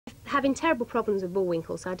having terrible problems with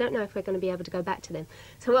Bullwinkle, so I don't know if we're going to be able to go back to them.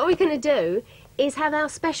 So what we're going to do is have our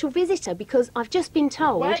special visitor, because I've just been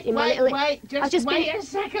told in my little... Wait a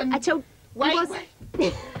second. I told...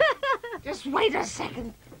 Wait. Just wait a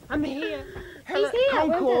second. I'm here. He's here.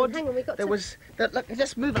 Concord. Well done. Hang on, we've got Look,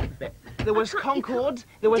 just move up a bit. There was Concord.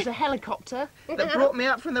 There was a helicopter that brought me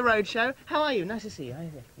up from the roadshow. How are you? Nice to see you. How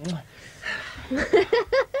are you?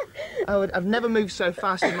 Oh, I've never moved so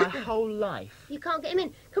fast in my whole life. You can't get him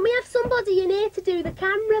in. Can we have somebody in here to do the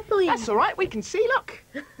camera, please? That's all right. We can see. Look,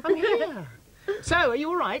 I'm here. So, are you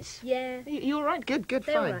all right? Yeah. You all right? Good, They're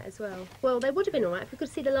fine. all right as well. Well, they would have been all right if we could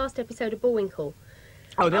see the last episode of Bullwinkle.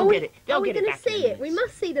 Oh, they'll get it. They'll get it back. Are we going to see it? We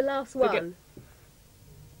must see the last one.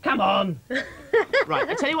 Come on. Right,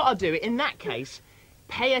 I'll tell you what I'll do. In that case,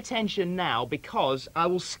 pay attention now, because I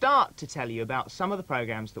will start to tell you about some of the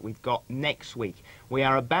programmes that we've got next week. We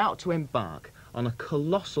are about to embark on a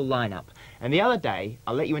colossal lineup. And the other day,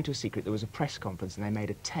 I'll let you into a secret, there was a press conference and they made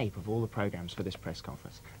a tape of all the programmes for this press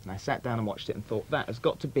conference. And I sat down and watched it and thought, that has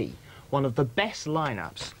got to be one of the best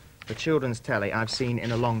lineups for children's telly I've seen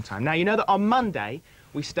in a long time. Now, you know that on Monday,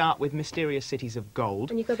 we start with Mysterious Cities of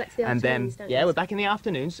Gold. And you go back to the afternoons, don't you? Yeah, we're back in the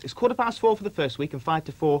afternoons. It's 4:15 for the first week and 5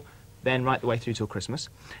 to 4 then right the way through till Christmas.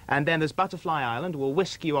 And then there's Butterfly Island. We'll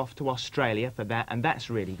whisk you off to Australia for that, and that's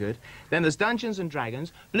really good. Then there's Dungeons and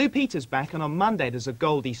Dragons. Blue Peter's back, and on Monday there's a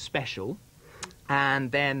Goldie special.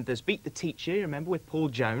 And then there's Beat the Teacher, you remember, with Paul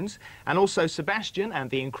Jones. And also Sebastian and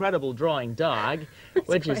the Incredible Drawing Dog,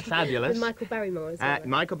 which is fabulous. With Michael Barrymore as well.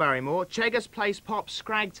 Michael Barrymore, Cheggers Plays Pop,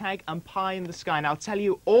 Scrag Tag and Pie in the Sky. And I'll tell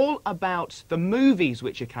you all about the movies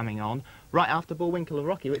which are coming on right after Bullwinkle and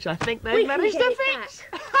Rocky, which I think they've managed to fix.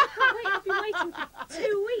 I've been waiting for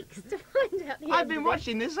 2 weeks to find out the end. I've been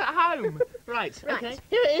watching this at home. Right, okay.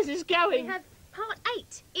 Here it is, it's going. We have part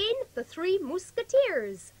 8 in The Three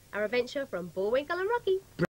Musketeers, our adventure from Bullwinkle and Rocky.